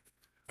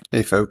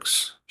Hey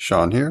folks,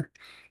 Sean here.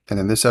 And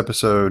in this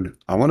episode,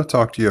 I want to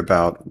talk to you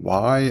about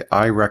why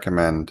I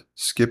recommend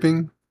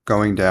skipping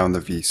going down the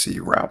VC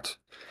route.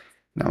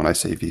 Now, when I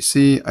say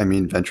VC, I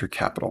mean venture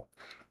capital.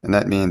 And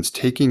that means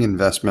taking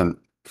investment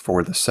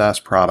for the SaaS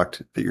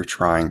product that you're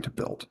trying to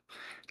build.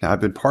 Now,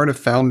 I've been part of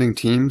founding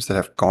teams that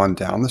have gone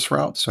down this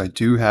route, so I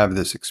do have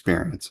this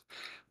experience.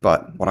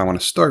 But what I want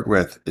to start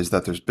with is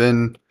that there's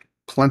been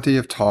plenty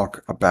of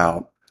talk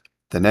about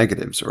the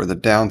negatives or the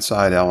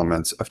downside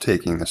elements of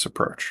taking this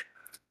approach.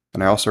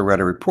 And I also read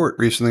a report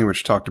recently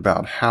which talked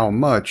about how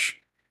much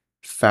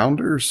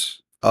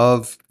founders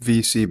of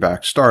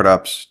VC-backed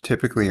startups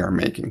typically are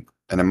making.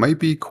 And it might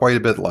be quite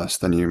a bit less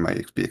than you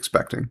might be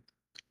expecting.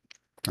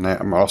 And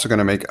I'm also going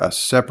to make a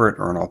separate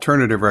or an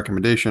alternative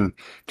recommendation in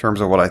terms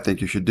of what I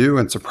think you should do.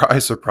 And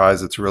surprise,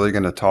 surprise, it's really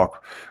going to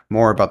talk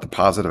more about the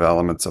positive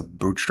elements of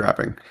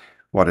bootstrapping,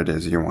 what it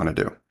is you want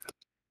to do.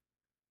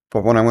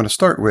 But what I want to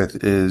start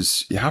with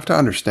is you have to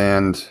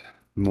understand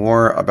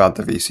more about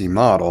the VC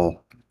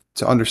model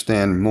to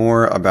understand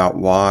more about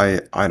why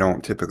I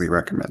don't typically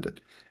recommend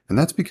it. And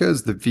that's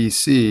because the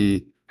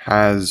VC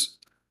has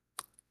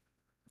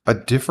a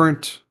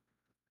different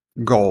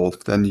goal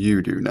than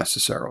you do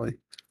necessarily.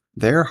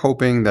 They're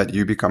hoping that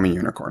you become a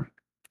unicorn.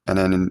 And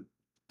then in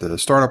the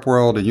startup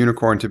world, a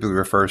unicorn typically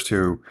refers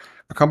to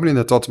a company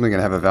that's ultimately going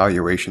to have a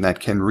valuation that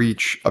can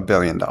reach $1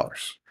 billion.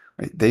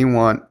 Right? They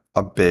want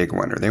a big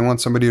winner. They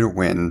want somebody to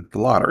win the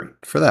lottery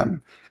for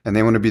them. And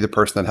they want to be the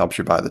person that helps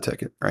you buy the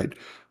ticket, right?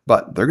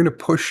 But they're going to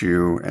push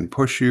you and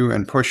push you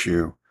and push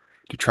you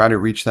to try to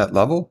reach that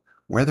level,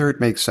 whether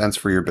it makes sense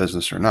for your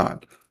business or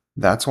not.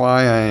 That's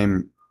why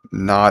I'm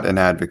not an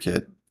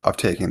advocate of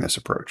taking this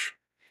approach.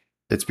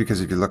 It's because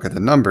if you look at the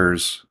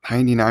numbers,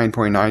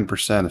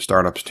 99.9% of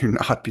startups do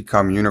not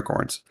become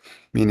unicorns,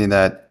 meaning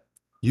that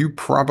you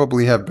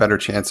probably have better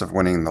chance of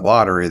winning the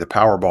lottery, the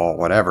Powerball,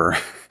 whatever,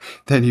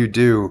 than you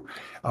do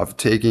of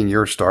taking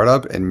your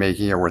startup and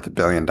making it worth $1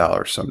 billion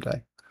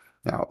someday.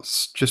 Now,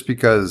 just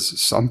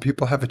because some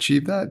people have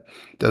achieved that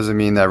doesn't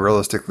mean that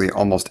realistically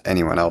almost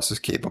anyone else is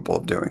capable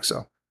of doing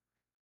so.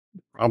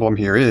 The problem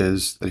here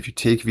is that if you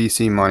take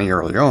VC money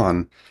early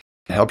on,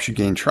 it helps you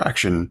gain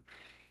traction.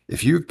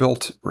 If you've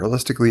built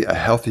realistically a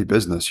healthy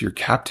business, your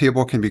cap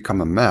table can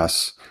become a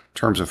mess in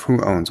terms of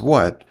who owns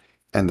what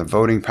and the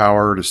voting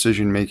power,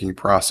 decision-making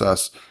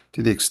process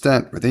to the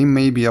extent where they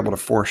may be able to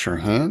force your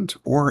hand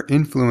or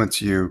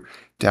influence you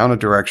down a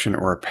direction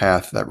or a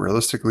path that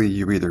realistically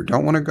you either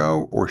don't want to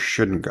go or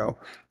shouldn't go.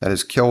 That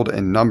has killed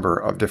a number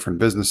of different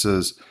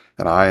businesses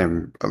that I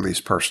am at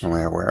least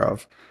personally aware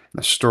of. And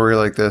a story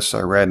like this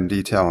I read in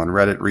detail on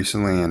Reddit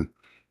recently, and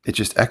it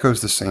just echoes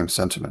the same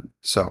sentiment.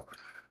 So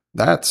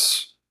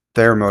that's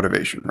their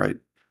motivation, right?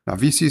 Now,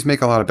 VCs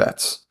make a lot of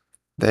bets.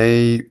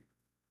 They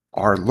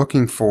are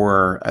looking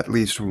for at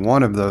least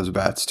one of those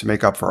bets to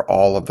make up for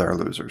all of their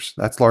losers.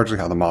 That's largely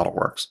how the model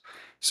works.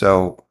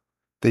 So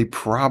they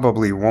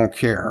probably won't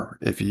care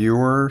if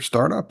your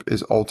startup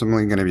is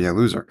ultimately going to be a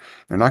loser.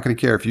 They're not going to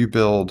care if you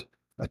build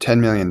a $10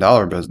 million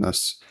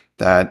business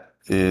that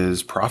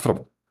is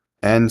profitable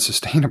and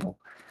sustainable.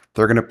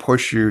 They're going to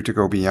push you to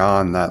go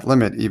beyond that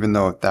limit, even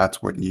though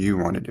that's what you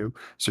want to do.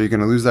 So you're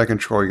going to lose that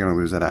control, you're going to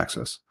lose that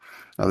access.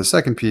 Now, the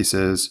second piece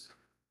is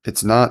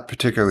it's not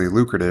particularly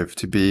lucrative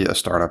to be a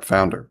startup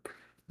founder.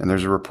 And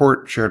there's a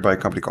report shared by a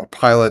company called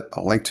Pilot.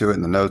 I'll link to it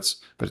in the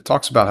notes, but it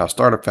talks about how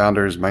startup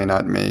founders might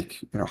not make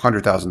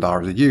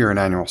 $100,000 a year in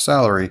annual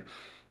salary,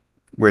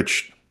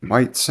 which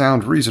might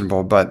sound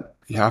reasonable, but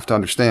you have to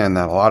understand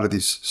that a lot of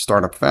these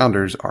startup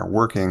founders are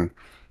working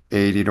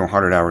 80 to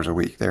 100 hours a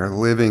week. They're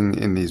living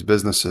in these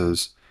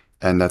businesses,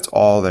 and that's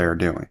all they're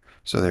doing.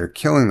 So they're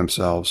killing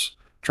themselves,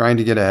 trying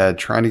to get ahead,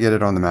 trying to get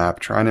it on the map,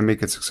 trying to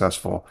make it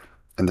successful,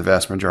 and the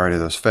vast majority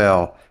of those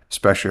fail,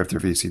 especially if they're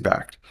VC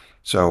backed.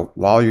 So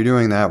while you're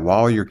doing that,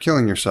 while you're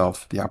killing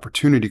yourself, the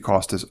opportunity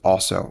cost is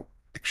also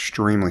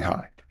extremely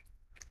high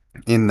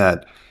in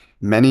that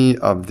many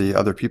of the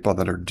other people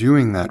that are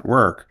doing that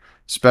work,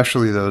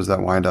 especially those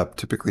that wind up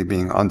typically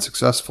being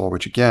unsuccessful,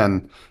 which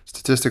again,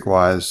 statistic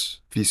wise,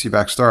 VC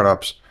backed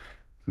startups,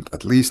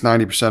 at least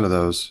 90% of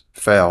those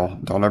fail,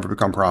 don't ever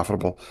become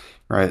profitable,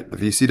 right? The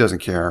VC doesn't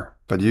care,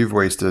 but you've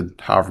wasted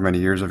however many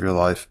years of your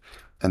life,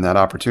 and that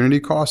opportunity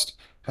cost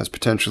has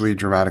potentially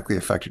dramatically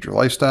affected your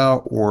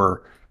lifestyle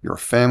or your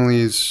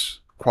family's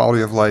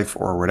quality of life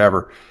or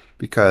whatever,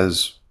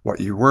 because what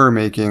you were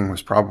making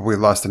was probably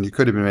less than you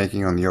could have been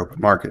making on the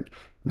open market.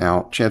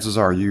 Now, chances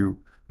are you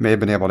may have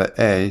been able to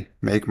A,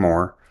 make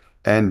more,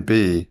 and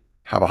B,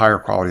 have a higher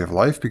quality of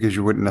life because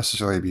you wouldn't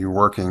necessarily be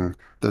working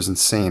those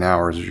insane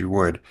hours as you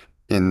would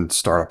in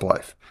startup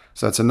life.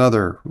 So that's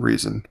another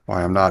reason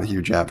why I'm not a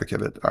huge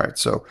advocate of it. All right,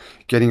 so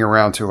getting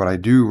around to what I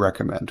do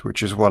recommend,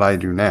 which is what I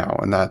do now,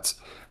 and that's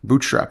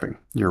bootstrapping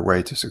your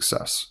way to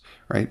success,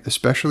 right?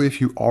 Especially if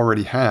you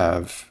already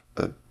have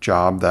a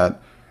job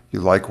that you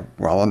like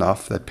well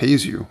enough, that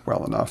pays you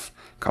well enough,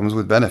 comes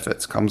with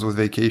benefits, comes with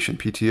vacation,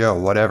 PTO,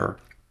 whatever.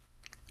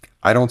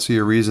 I don't see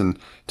a reason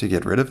to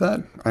get rid of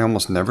that. I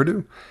almost never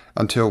do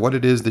until what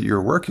it is that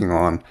you're working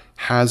on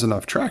has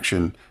enough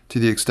traction to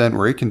the extent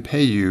where it can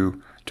pay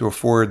you to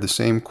afford the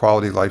same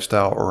quality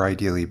lifestyle or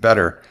ideally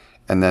better.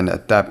 And then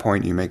at that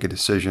point, you make a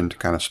decision to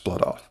kind of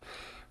split off.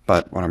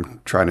 But what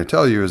I'm trying to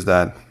tell you is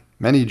that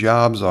many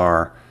jobs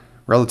are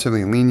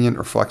relatively lenient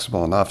or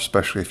flexible enough,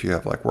 especially if you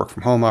have like work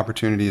from home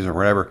opportunities or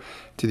whatever,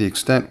 to the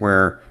extent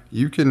where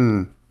you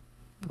can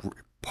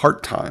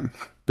part-time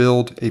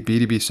build a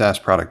B2B SaaS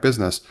product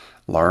business,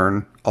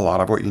 learn a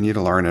lot of what you need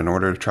to learn in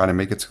order to try to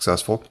make it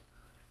successful.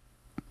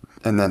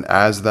 And then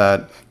as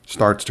that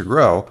starts to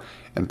grow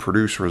and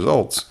produce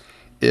results,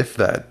 if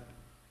that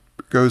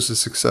goes as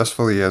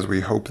successfully as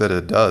we hope that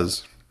it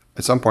does,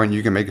 at some point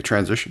you can make a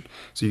transition.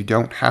 So you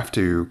don't have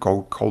to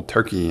go cold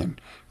turkey and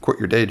quit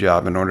your day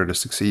job in order to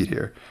succeed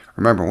here.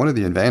 Remember, one of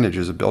the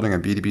advantages of building a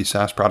B2B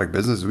SaaS product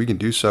business is we can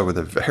do so with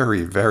a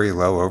very, very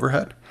low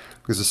overhead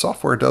because the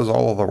software does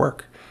all of the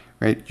work,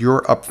 right?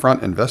 Your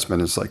upfront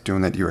investment is like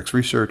doing that UX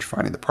research,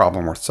 finding the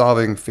problem worth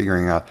solving,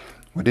 figuring out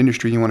what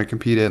industry you want to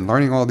compete in,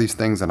 learning all these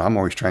things that I'm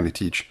always trying to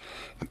teach,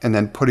 and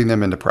then putting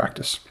them into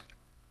practice.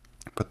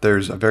 But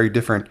there's a very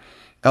different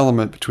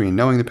element between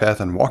knowing the path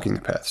and walking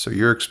the path. So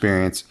your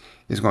experience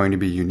is going to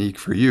be unique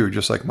for you,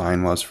 just like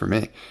mine was for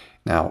me.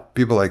 Now,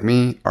 people like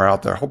me are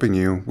out there helping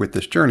you with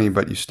this journey,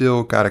 but you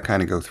still got to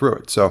kind of go through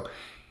it. So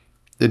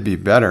it'd be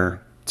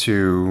better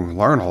to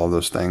learn all of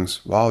those things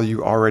while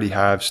you already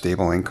have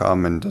stable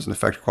income and doesn't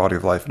affect your quality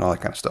of life and all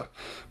that kind of stuff.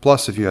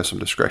 Plus, if you have some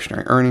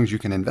discretionary earnings, you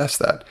can invest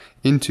that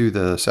into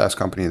the SaaS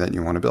company that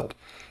you want to build.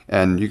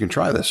 And you can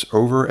try this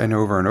over and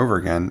over and over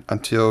again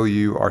until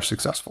you are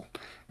successful.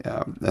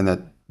 And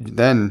that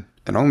then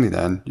and only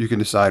then you can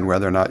decide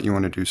whether or not you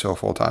want to do so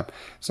full time.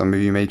 Some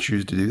of you may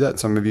choose to do that.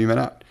 Some of you may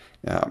not.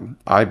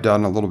 I've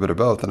done a little bit of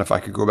both. And if I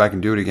could go back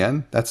and do it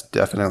again, that's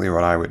definitely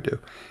what I would do,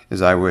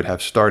 is I would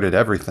have started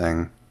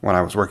everything when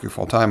I was working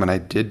full time. And I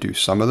did do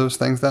some of those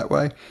things that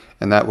way.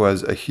 And that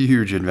was a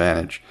huge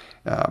advantage.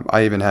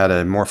 I even had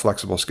a more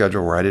flexible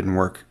schedule where I didn't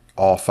work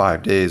all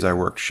 5 days. I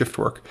worked shift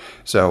work.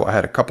 So I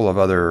had a couple of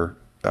other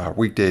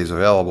weekdays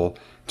available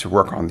to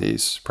work on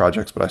these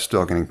projects, but I was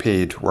still getting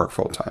paid to work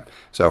full time.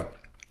 So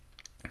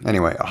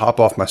anyway, I'll hop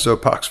off my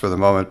soapbox for the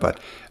moment, but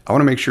I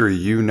want to make sure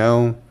you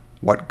know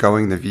what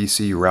going the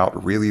VC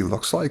route really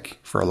looks like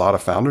for a lot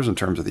of founders in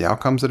terms of the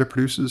outcomes that it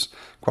produces,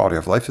 quality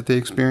of life that they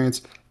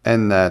experience,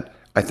 and that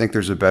I think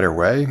there's a better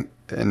way,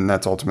 and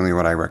that's ultimately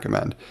what I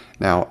recommend.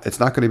 Now,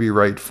 it's not going to be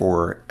right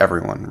for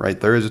everyone, right?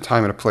 There is a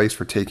time and a place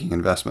for taking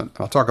investment.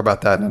 I'll talk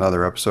about that in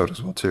another episode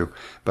as well too.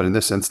 But in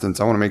this instance,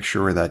 I want to make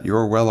sure that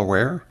you're well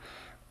aware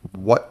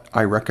what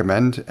I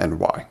recommend and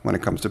why when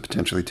it comes to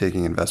potentially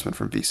taking investment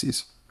from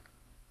VCs.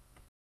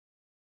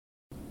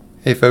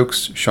 Hey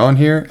folks, Sean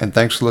here, and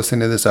thanks for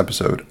listening to this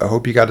episode. I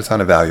hope you got a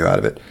ton of value out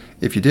of it.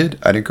 If you did,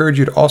 I'd encourage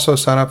you to also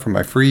sign up for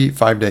my free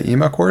 5-day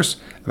email course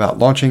about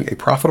launching a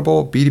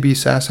profitable B2B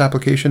SaaS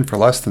application for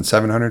less than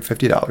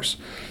 $750.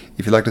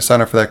 If you'd like to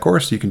sign up for that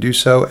course, you can do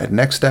so at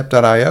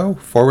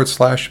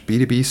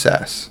nextstep.io/B2B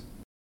SaaS.